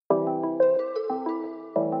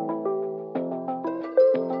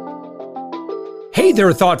Hey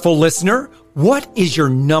there, thoughtful listener. What is your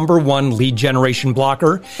number one lead generation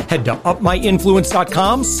blocker? Head to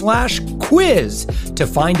upmyinfluence.com/quiz to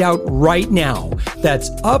find out right now.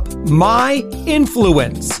 That's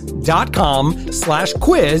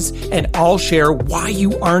upmyinfluence.com/quiz, and I'll share why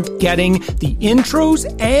you aren't getting the intros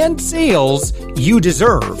and sales you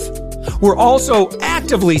deserve. We're also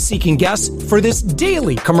actively seeking guests for this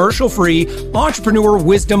daily commercial-free Entrepreneur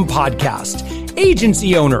Wisdom podcast.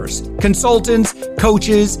 Agency owners, consultants,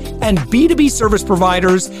 coaches, and B2B service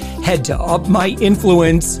providers, head to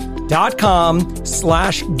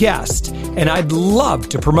upmyinfluence.com/guest. And I'd love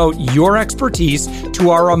to promote your expertise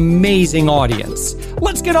to our amazing audience.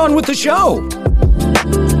 Let's get on with the show.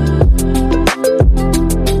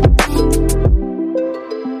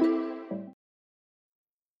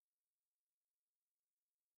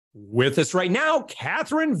 With us right now,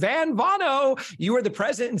 Catherine Van Vano. You are the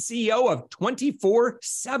president and CEO of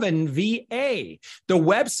 24/7 VA. The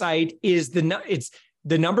website is the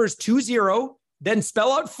numbers 20, then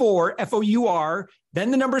spell out 4, FOUR, then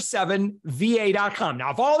the number 7, VA.com.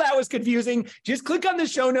 Now, if all that was confusing, just click on the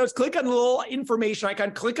show notes, click on the little information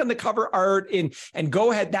icon, click on the cover art, and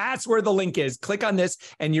go ahead. That's where the link is. Click on this,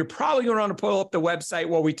 and you're probably going to want to pull up the website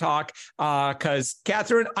while we talk, because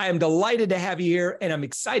Catherine, I am delighted to have you here, and I'm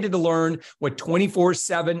excited to learn what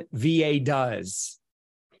 24/7 VA does.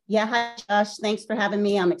 Yeah, hi, Josh. Thanks for having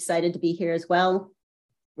me. I'm excited to be here as well.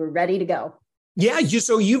 We're ready to go. Yeah,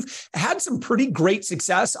 so you've had some pretty great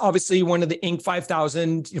success. Obviously, one of the Inc.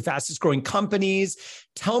 5000 fastest growing companies.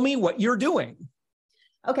 Tell me what you're doing.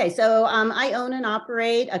 Okay, so I own and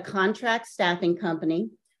operate a contract staffing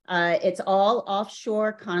company. It's all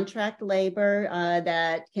offshore contract labor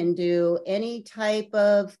that can do any type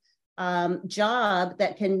of job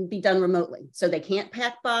that can be done remotely. So they can't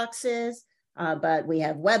pack boxes, but we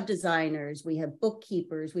have web designers, we have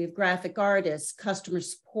bookkeepers, we have graphic artists, customer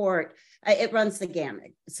support. It runs the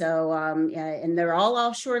gamut. So, and they're all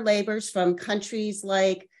offshore laborers from countries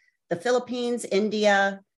like the Philippines,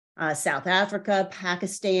 India, South Africa,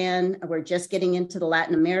 Pakistan. We're just getting into the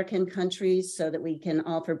Latin American countries so that we can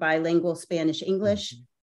offer bilingual Spanish, English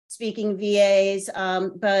speaking VAs.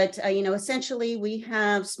 But essentially we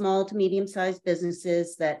have small to medium-sized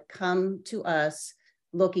businesses that come to us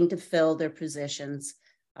looking to fill their positions.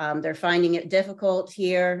 They're finding it difficult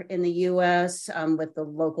here in the U.S. With the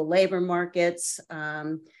local labor markets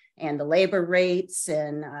and the labor rates,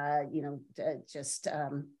 and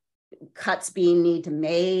cuts being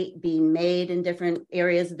made in different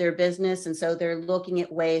areas of their business, and so they're looking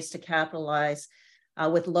at ways to capitalize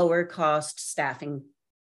with lower cost staffing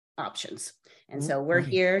options. And so we're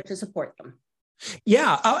here to support them.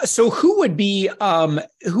 Yeah. So who would be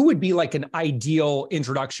like an ideal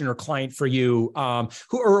introduction or client for you?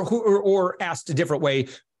 Or asked a different way,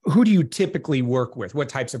 who do you typically work with? What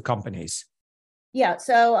types of companies? Yeah.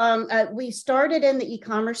 So we started in the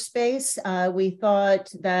e-commerce space. We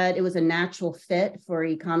thought that it was a natural fit for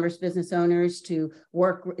e-commerce business owners to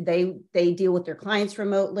work. They deal with their clients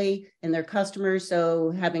remotely and their customers. So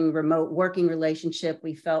having remote working relationship,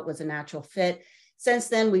 we felt was a natural fit. Since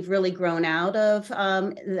then, we've really grown out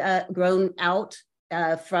from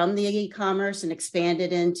the e-commerce and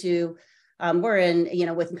expanded into,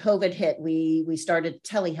 with COVID hit, we started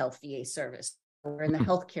telehealth VA service. We're in the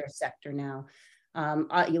healthcare sector now.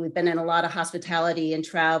 We've been in a lot of hospitality and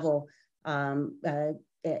travel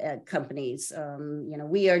companies.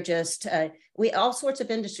 We are just, all sorts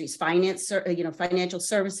of industries, financial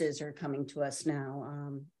services are coming to us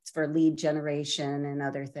now for lead generation and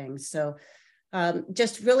other things. So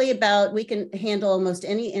just really we can handle almost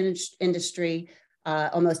any industry,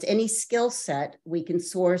 almost any skill set we can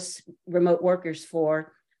source remote workers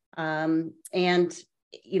for. And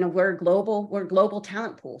we're a global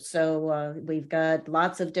talent pool. So we've got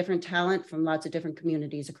lots of different talent from lots of different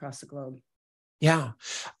communities across the globe. Yeah.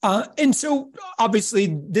 And so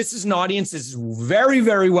obviously this is an audience that's very,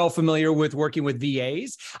 very well familiar with working with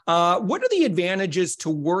VAs. What are the advantages to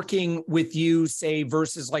working with you, say,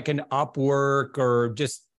 versus like an Upwork or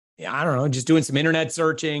just doing some internet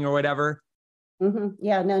searching or whatever? Mm-hmm.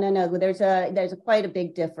 Yeah, no. There's quite a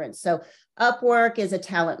big difference. So Upwork is a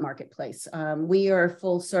talent marketplace. We are a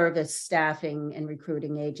full service staffing and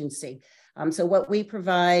recruiting agency. So what we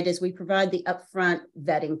provide is the upfront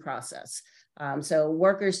vetting process. So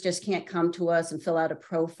workers just can't come to us and fill out a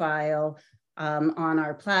profile on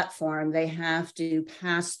our platform. They have to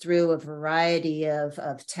pass through a variety of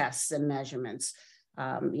tests and measurements,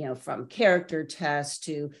 from character tests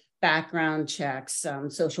to background checks,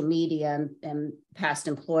 social media, and past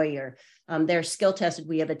employer. They're skill tested.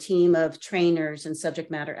 We have a team of trainers and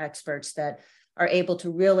subject matter experts that are able to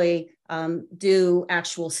really do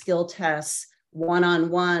actual skill tests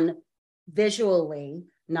one-on-one visually,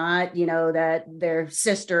 not, that their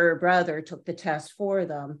sister or brother took the test for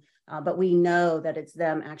them, but we know that it's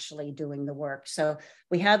them actually doing the work. So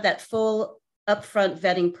we have that full upfront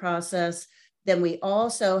vetting process. Then we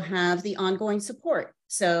also have the ongoing support.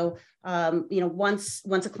 So, once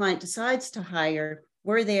a client decides to hire,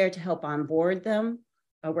 we're there to help onboard them.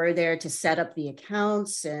 We're there to set up the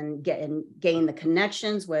accounts and gain the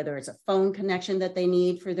connections, whether it's a phone connection that they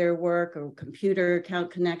need for their work or computer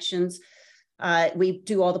account connections. We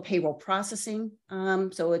do all the payroll processing.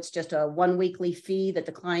 So it's just a one weekly fee that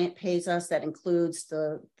the client pays us that includes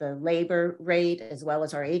the labor rate as well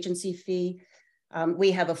as our agency fee.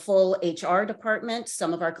 We have a full HR department.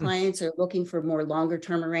 Some of our clients are looking for more longer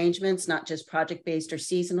term arrangements, not just project-based or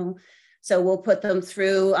seasonal. So we'll put them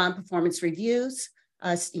through performance reviews,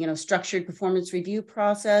 structured performance review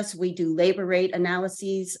process. We do labor rate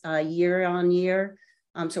analyses year on year.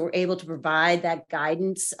 So we're able to provide that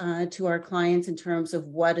guidance to our clients in terms of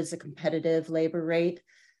what is a competitive labor rate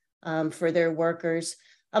for their workers.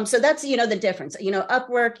 So that's, the difference.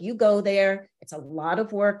 Upwork, you go there, it's a lot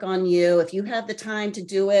of work on you. If you have the time to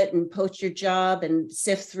do it and post your job and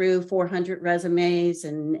sift through 400 resumes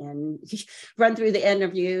and run through the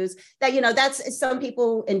interviews, that's, some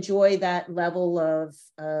people enjoy that level of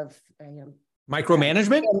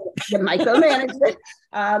micromanagement. The micromanagement.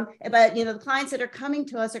 But the clients that are coming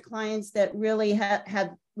to us are clients that really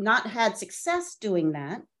have not had success doing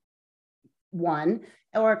that. One,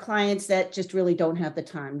 or clients that just really don't have the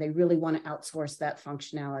time. They really want to outsource that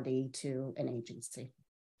functionality to an agency.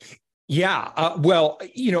 Yeah.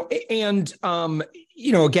 Again,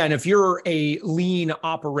 if you're a lean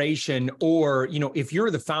operation or, if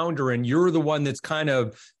you're the founder and you're the one that's kind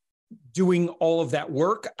of doing all of that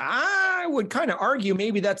work, I would kind of argue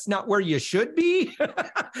maybe that's not where you should be,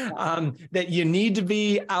 that you need to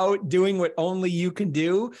be out doing what only you can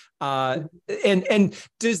do. And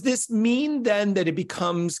does this mean then that it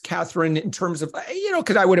becomes, Catherine, in terms of,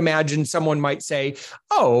 because I would imagine someone might say,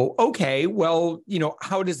 oh, okay, well,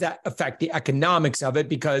 how does that affect the economics of it?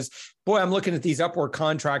 Because boy, I'm looking at these Upwork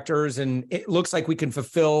contractors and it looks like we can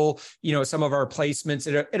fulfill, some of our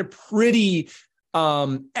placements at a pretty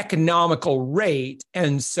economical rate.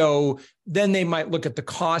 And so then they might look at the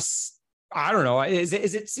costs. I don't know. Is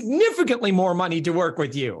it significantly more money to work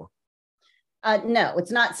with you? No,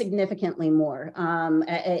 it's not significantly more.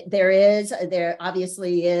 There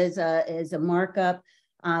obviously is a markup,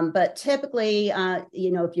 but typically,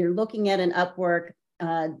 if you're looking at an Upwork,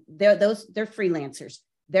 they're freelancers.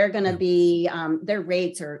 They're going to be, their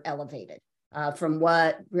rates are elevated from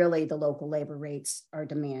what really the local labor rates are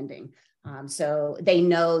demanding. So they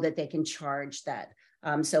know that they can charge that.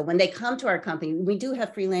 So when they come to our company, we do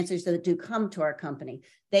have freelancers that do come to our company.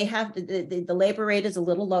 They have the labor rate is a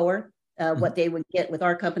little lower, what they would get with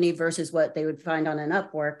our company versus what they would find on an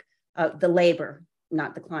Upwork, the labor,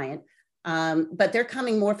 not the client. But they're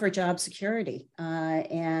coming more for job security.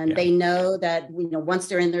 And they know that, once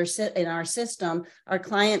they're in our system, our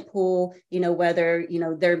client pool, whether,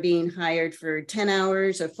 they're being hired for 10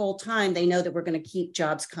 hours or full time, they know that we're going to keep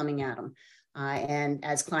jobs coming at them. And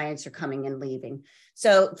as clients are coming and leaving.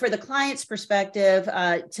 So for the client's perspective,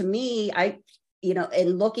 to me,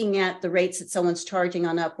 in looking at the rates that someone's charging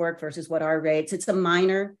on Upwork versus what our rates, it's a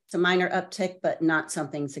minor uptick, but not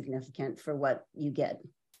something significant for what you get.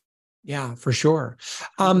 Yeah, for sure.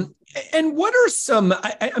 And what are some,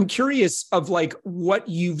 I'm curious of what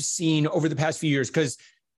you've seen over the past few years, because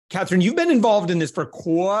Catherine, you've been involved in this for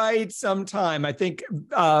quite some time. I think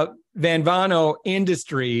VanVano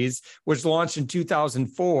Industries was launched in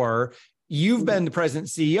 2004. You've been the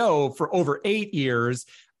president and CEO for over 8 years.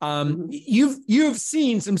 You've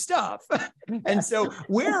seen some stuff. And so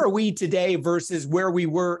where are we today versus where we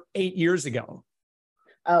were 8 years ago?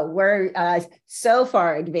 Oh, we're so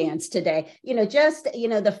far advanced today.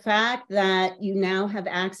 The fact that you now have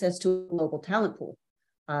access to a global talent pool.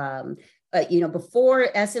 Before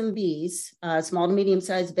SMBs, small to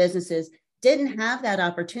medium-sized businesses, didn't have that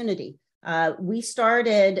opportunity. We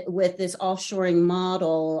started with this offshoring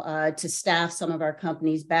model to staff some of our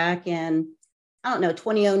companies back in,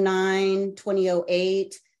 2009,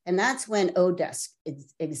 2008. And that's when Odesk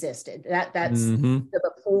existed. That's the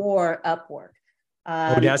before Upwork.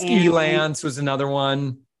 Odesk, Elance was another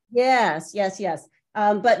one. Yes.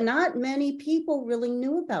 But not many people really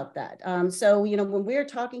knew about that. So, when we're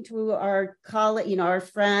talking to our colleagues, our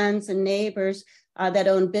friends and neighbors that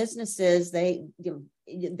own businesses,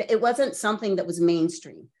 it wasn't something that was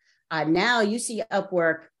mainstream. Now you see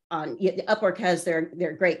Upwork Upwork has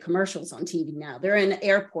their great commercials on TV now. They're in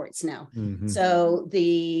airports now. Mm-hmm. So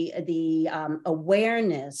the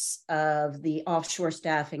awareness of the offshore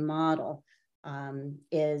staffing model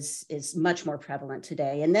is much more prevalent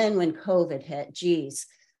today. And then when COVID hit, geez,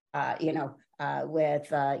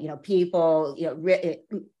 with people,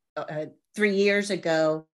 3 years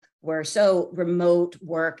ago were so remote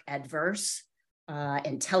work adverse,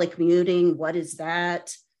 and telecommuting. What is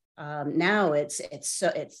that? Now it's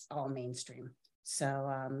all mainstream.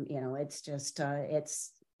 So it's just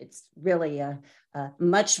it's really a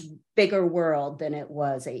much bigger world than it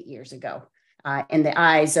was 8 years ago, in the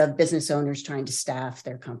eyes of business owners trying to staff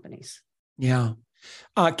their companies. Yeah.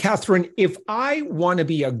 Catherine, if I want to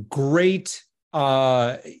be a great,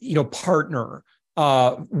 partner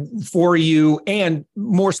for you, and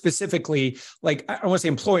more specifically, like I want to say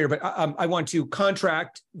employer, but I want to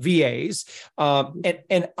contract VAs,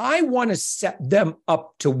 and I want to set them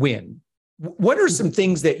up to win. What are some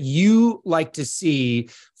things that you like to see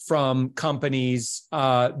from companies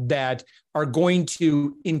that are going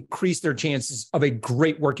to increase their chances of a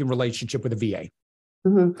great working relationship with a VA?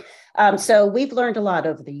 Mm-hmm. So we've learned a lot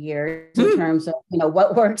over the years in terms of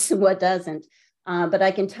what works and what doesn't. But I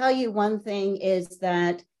can tell you one thing is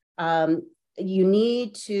that you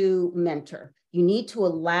need to mentor. You need to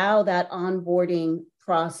allow that onboarding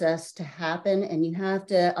process to happen, and you have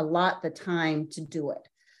to allot the time to do it.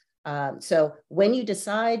 So when you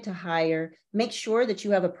decide to hire, make sure that you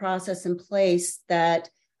have a process in place that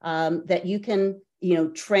you can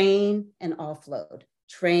train and offload.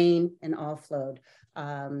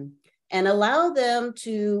 And allow them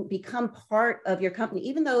to become part of your company,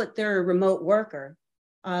 even though they're a remote worker.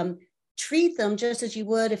 Treat them just as you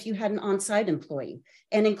would if you had an on-site employee,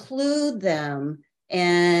 and include them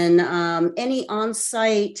in any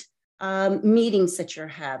on-site meetings that you're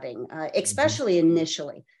having, especially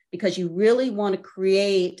initially, because you really want to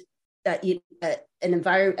create an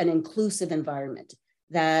inclusive environment.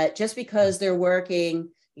 That just because they're working,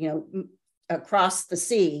 across the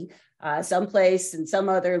sea, someplace in some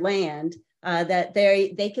other land, that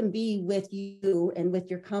they can be with you and with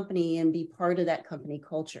your company and be part of that company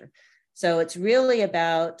culture. So it's really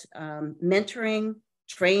about mentoring,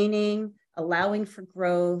 training, allowing for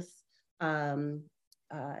growth,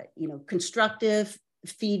 constructive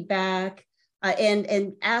feedback,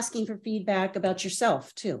 and asking for feedback about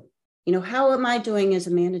yourself too. How am I doing as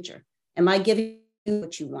a manager? Am I giving you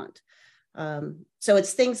what you want? So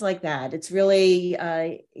it's things like that. It's really,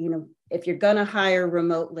 if you're going to hire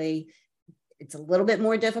remotely, it's a little bit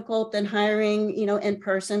more difficult than hiring, in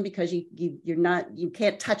person, because you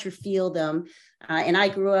can't touch or feel them. And I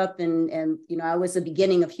grew up and I was the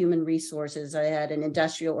beginning of human resources. I had an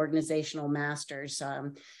industrial organizational master's,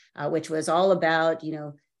 which was all about,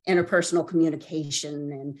 interpersonal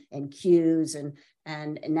communication and cues, and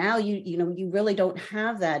now you really don't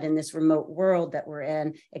have that in this remote world that we're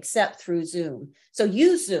in, except through Zoom. So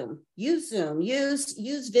use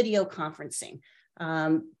video conferencing.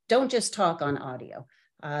 Don't just talk on audio,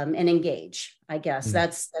 and engage. I guess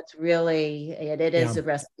that's really it. It is a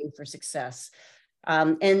recipe for success.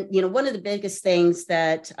 And one of the biggest things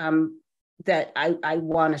that I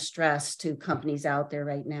want to stress to companies out there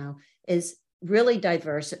right now is really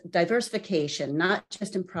diversification, not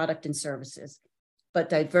just in product and services, but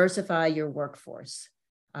diversify your workforce.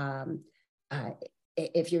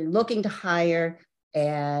 If you're looking to hire,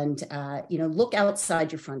 and look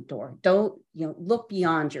outside your front door. Don't look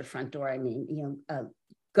beyond your front door. I mean,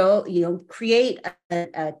 create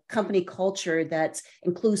a company culture that's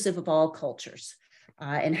inclusive of all cultures,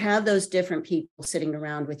 and have those different people sitting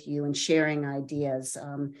around with you and sharing ideas.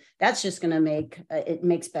 That's just going to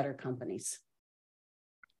makes better companies.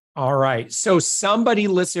 All right. So somebody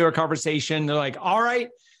listening to our conversation, they're like, all right,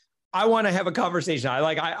 I want to have a conversation.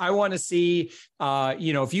 I want to see,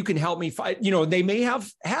 if you can help me fight, they may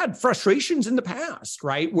have had frustrations in the past,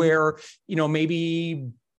 right? Where, maybe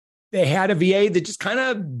they had a VA that just kind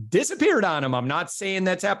of disappeared on them. I'm not saying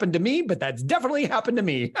that's happened to me, but that's definitely happened to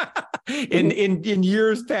me in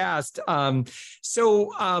years past. I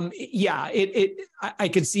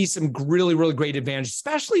could see some really, really great advantage,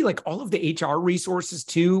 especially like all of the HR resources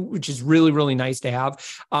too, which is really, really nice to have.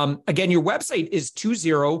 Again, your website is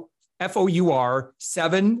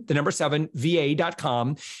FOUR7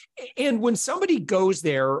 VA.com. And when somebody goes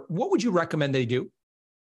there, what would you recommend they do?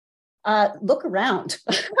 Look around.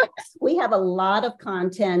 We have a lot of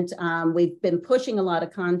content. We've been pushing a lot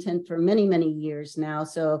of content for many, many years now.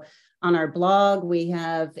 So on our blog, we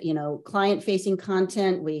have, client-facing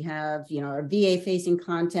content. We have, our VA-facing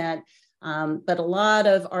content, but a lot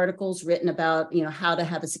of articles written about, how to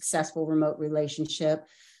have a successful remote relationship.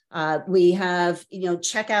 We have,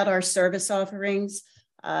 check out our service offerings.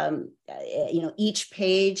 Each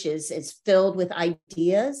page is filled with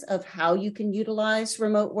ideas of how you can utilize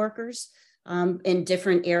remote workers in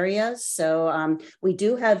different areas. So we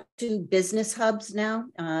do have 2 business hubs now.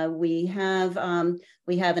 We have an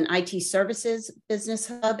IT services business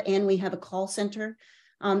hub, and we have a call center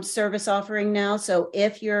service offering now. So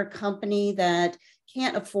if you're a company that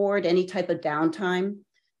can't afford any type of downtime,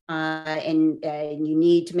 and you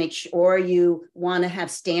need to make sure, or you want to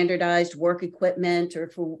have standardized work equipment, or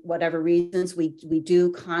for whatever reasons, we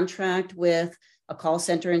do contract with a call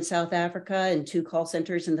center in South Africa and 2 call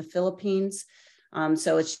centers in the Philippines.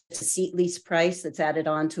 So it's just a seat lease price that's added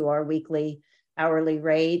on to our weekly hourly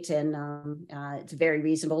rate, and it's very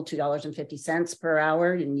reasonable, $2.50 per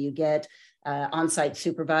hour, and you get on-site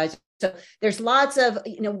supervisor. So there's lots of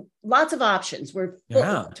options. We're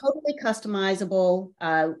totally customizable.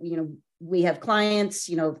 We have clients,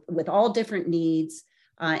 with all different needs,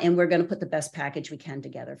 and we're going to put the best package we can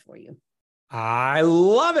together for you. I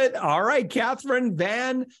love it. All right, Catherine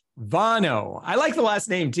Van Vano. I like the last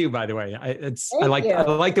name too, by the way. I like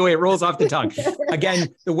the way it rolls off the tongue. Again,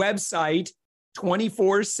 the website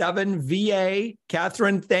 247VA.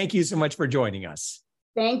 Catherine, thank you so much for joining us.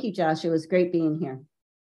 Thank you, Josh. It was great being here.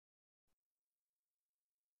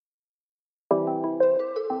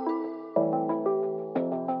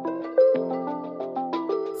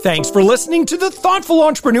 Thanks for listening to the Thoughtful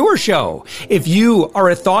Entrepreneur Show. If you are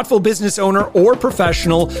a thoughtful business owner or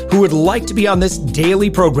professional who would like to be on this daily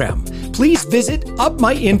program, please visit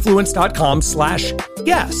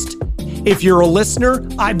upmyinfluence.com/guest. If you're a listener,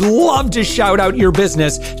 I'd love to shout out your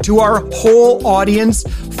business to our whole audience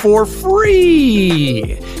for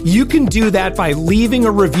free. You can do that by leaving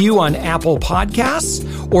a review on Apple Podcasts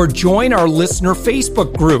or join our listener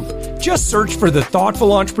Facebook group. Just search for The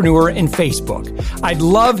Thoughtful Entrepreneur in Facebook. I'd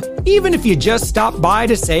love, even if you just stop by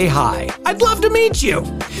to say hi, I'd love to meet you.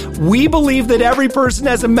 We believe that every person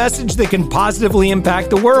has a message that can positively impact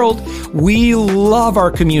the world. We love our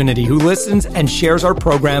community who listens and shares our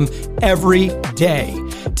program every day.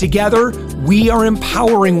 Together, we are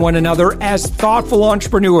empowering one another as thoughtful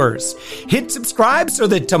entrepreneurs. Hit subscribe so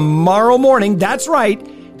that tomorrow morning, that's right,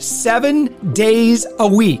 7 days a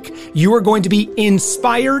week, you are going to be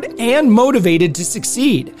inspired and motivated to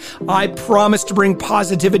succeed. I promise to bring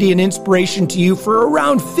positivity and inspiration to you for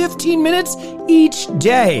around 15 minutes each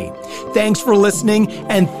day. Thanks for listening,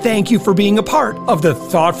 and thank you for being a part of the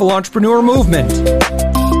Thoughtful Entrepreneur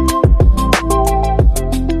Movement.